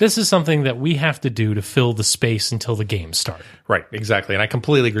aspect. This is something that we have to do to fill the space until the games start. Right, exactly. And I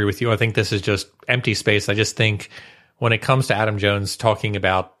completely agree with you. I think this is just empty space. I just think when it comes to Adam Jones talking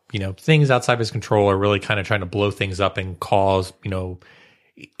about, things outside of his control, or really kind of trying to blow things up and cause,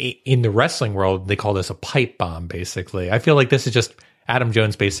 in the wrestling world, they call this a pipe bomb, basically. I feel like this is just Adam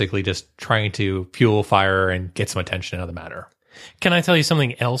Jones basically just trying to fuel fire and get some attention out of the matter. Can I tell you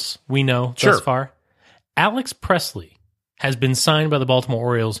something else we know thus far? Alex Presley has been signed by the Baltimore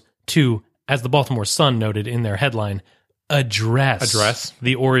Orioles to, as the Baltimore Sun noted in their headline, address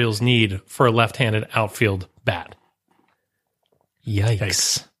the Orioles' need for a left-handed outfield bat.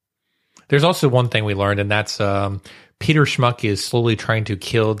 Yikes. There's also one thing we learned, and that's Peter Schmuck is slowly trying to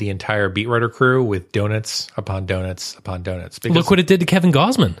kill the entire beat writer crew with donuts upon donuts upon donuts. Because, look what it did to Kevin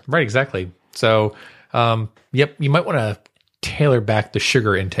Gausman. Right, exactly. So, you might want to tailor back the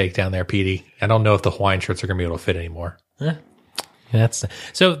sugar intake down there, Petey. I don't know if the Hawaiian shirts are going to be able to fit anymore.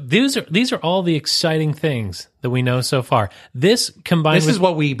 So these are all the exciting things that we know so far. This is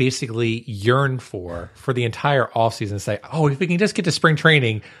what we basically yearn for the entire offseason. Say, oh, if we can just get to spring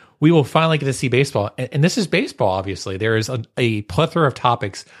training, we will finally get to see baseball. And this is baseball, obviously. There is a plethora of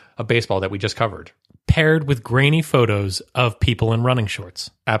topics of baseball that we just covered. Paired with grainy photos of people in running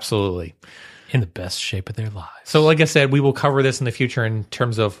shorts Absolutely. in the best shape of their lives. So like I said, we will cover this in the future in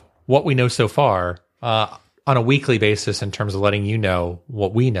terms of what we know so far on a weekly basis in terms of letting you know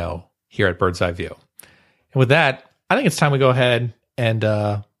what we know here at Bird's Eye View. And with that, I think it's time we go ahead and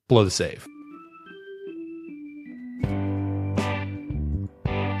blow the save.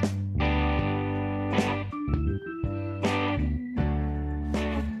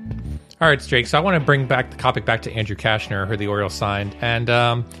 All right, Jake. So I want to bring back the topic back to Andrew Cashner, who the Orioles signed. And,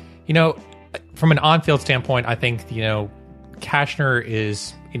 from an on-field standpoint, I think, Cashner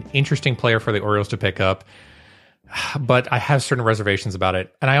is an interesting player for the Orioles to pick up. But I have certain reservations about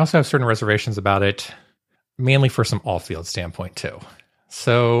it. And I also have certain reservations about it mainly for some off-field standpoint, too.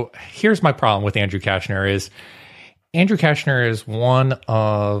 So here's my problem with Andrew Cashner is Andrew Cashner is one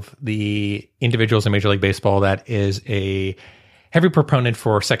of the individuals in Major League Baseball that is a heavy proponent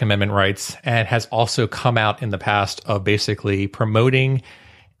for Second Amendment rights and has also come out in the past of basically promoting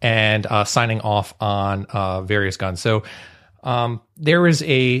and signing off on various guns. So there was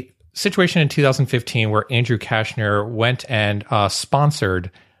a situation in 2015 where Andrew Cashner went and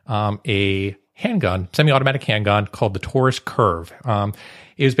sponsored a handgun, semi-automatic handgun called the Taurus Curve.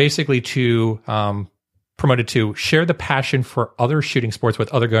 It was basically promoted to share the passion for other shooting sports with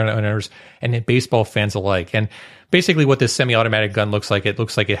other gun owners and baseball fans alike. And basically what this semi-automatic gun looks like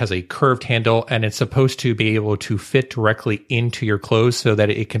it has a curved handle, and it's supposed to be able to fit directly into your clothes so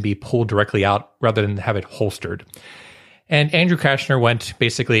that it can be pulled directly out rather than have it holstered. And Andrew Cashner went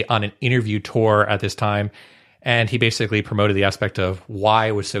basically on an interview tour at this time, and he basically promoted the aspect of why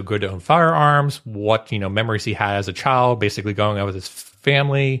it was so good to own firearms, what memories he had as a child, basically going out with his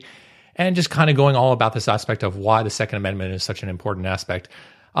family, and just kind of going all about this aspect of why the Second Amendment is such an important aspect.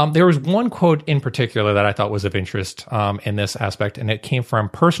 There was one quote in particular that I thought was of interest in this aspect, and it came from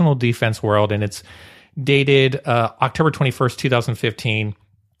Personal Defense World, and it's dated October 21st, 2015,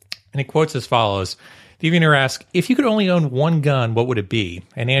 and it quotes as follows. The interviewer asks, if you could only own one gun, what would it be?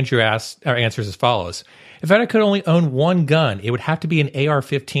 And Andrew answers as follows. If I could only own one gun, it would have to be an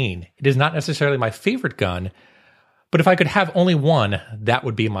AR-15. It is not necessarily my favorite gun, but if I could have only one, that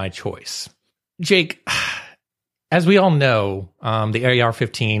would be my choice. Jake, as we all know, the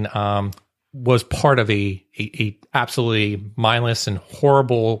AR-15 was part of a absolutely mindless and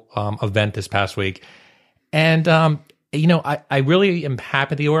horrible event this past week. And, I really am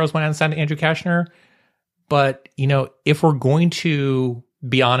happy the Orioles went out and signed Andrew Cashner. But, if we're going to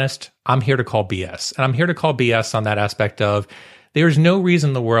be honest, I'm here to call BS. And I'm here to call BS on that aspect of there's no reason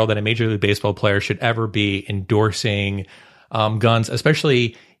in the world that a Major League Baseball player should ever be endorsing guns,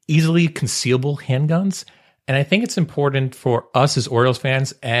 especially easily concealable handguns. And I think it's important for us as Orioles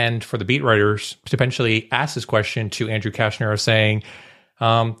fans and for the beat writers to potentially ask this question to Andrew Cashner of saying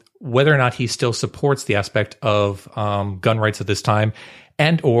whether or not he still supports the aspect of gun rights at this time,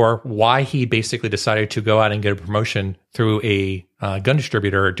 and or why he basically decided to go out and get a promotion through a gun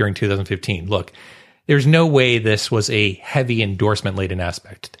distributor during 2015. Look, there's no way this was a heavy endorsement-laden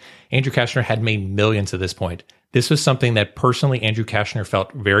aspect. Andrew Cashner had made millions at this point. This was something that personally Andrew Cashner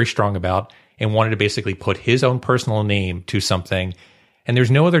felt very strong about and wanted to basically put his own personal name to something. And there's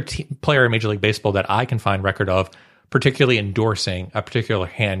no other player in Major League Baseball that I can find record of particularly endorsing a particular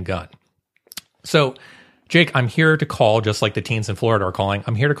handgun. So, Jake, I'm here to call, just like the teens in Florida are calling,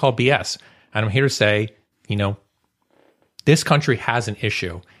 I'm here to call BS. And I'm here to say, this country has an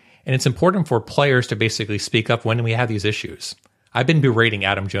issue. And it's important for players to basically speak up when we have these issues. I've been berating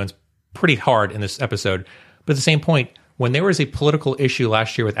Adam Jones pretty hard in this episode. But at the same point, when there was a political issue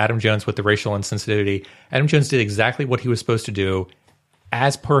last year with Adam Jones with the racial insensitivity, Adam Jones did exactly what he was supposed to do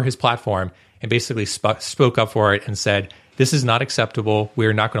as per his platform and basically spoke up for it and said, this is not acceptable.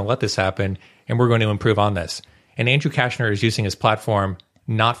 We're not going to let this happen, and we're going to improve on this. And Andrew Cashner is using his platform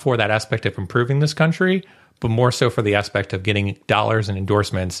not for that aspect of improving this country, but more so for the aspect of getting dollars and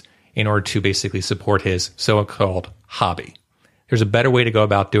endorsements in order to basically support his so-called hobby. There's a better way to go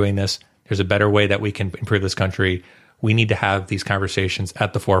about doing this. There's a better way that we can improve this country. We need to have these conversations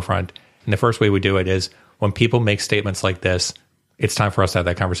at the forefront. And the first way we do it is when people make statements like this, it's time for us to have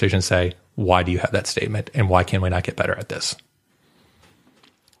that conversation and say, why do you have that statement? And why can we not get better at this?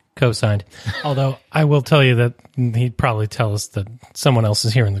 Co-signed. Although I will tell you that he'd probably tell us that someone else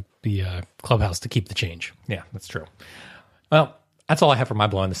is here in the clubhouse to keep the change. Yeah, that's true. Well, that's all I have for my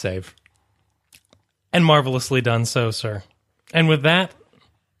blowing the save. And marvelously done so, sir. And with that,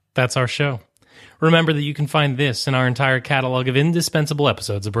 that's our show. Remember that you can find this and our entire catalog of indispensable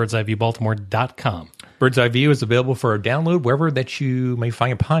episodes at birdseyeviewbaltimore.com. Bird's Eye View is available for a download wherever that you may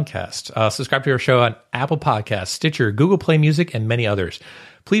find a podcast. Subscribe to our show on Apple Podcasts, Stitcher, Google Play Music, and many others.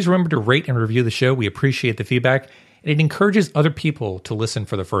 Please remember to rate and review the show. We appreciate the feedback, and it encourages other people to listen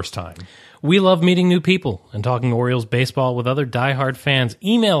for the first time. We love meeting new people and talking Orioles baseball with other diehard fans.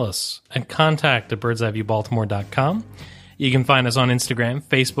 Email us at contact@birdseyeviewbaltimore.com. You can find us on Instagram,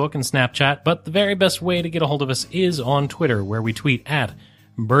 Facebook, and Snapchat, but the very best way to get a hold of us is on Twitter, where we tweet at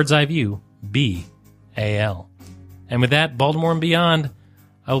Bird's Eye View, BAL. And with that, Baltimore and beyond,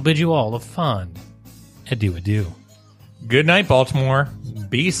 I will bid you all a fond adieu. Good night, Baltimore.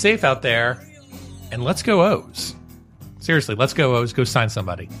 Be safe out there. And let's go O's. Seriously, let's go O's. Go sign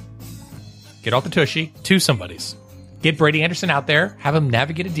somebody. Get off the tushy. Two somebodies. Get Brady Anderson out there. Have him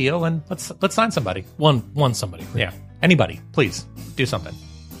navigate a deal, and let's sign somebody. One somebody. Yeah. Anybody, please do something.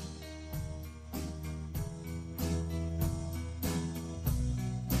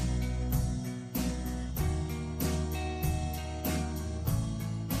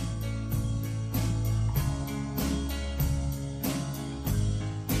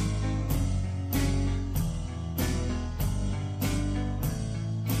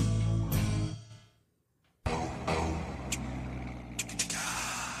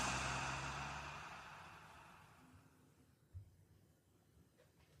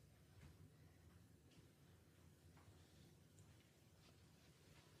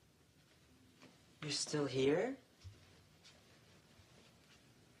 You're still here?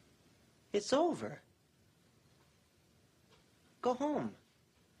 It's over. Go home.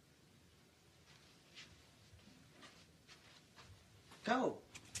 Go.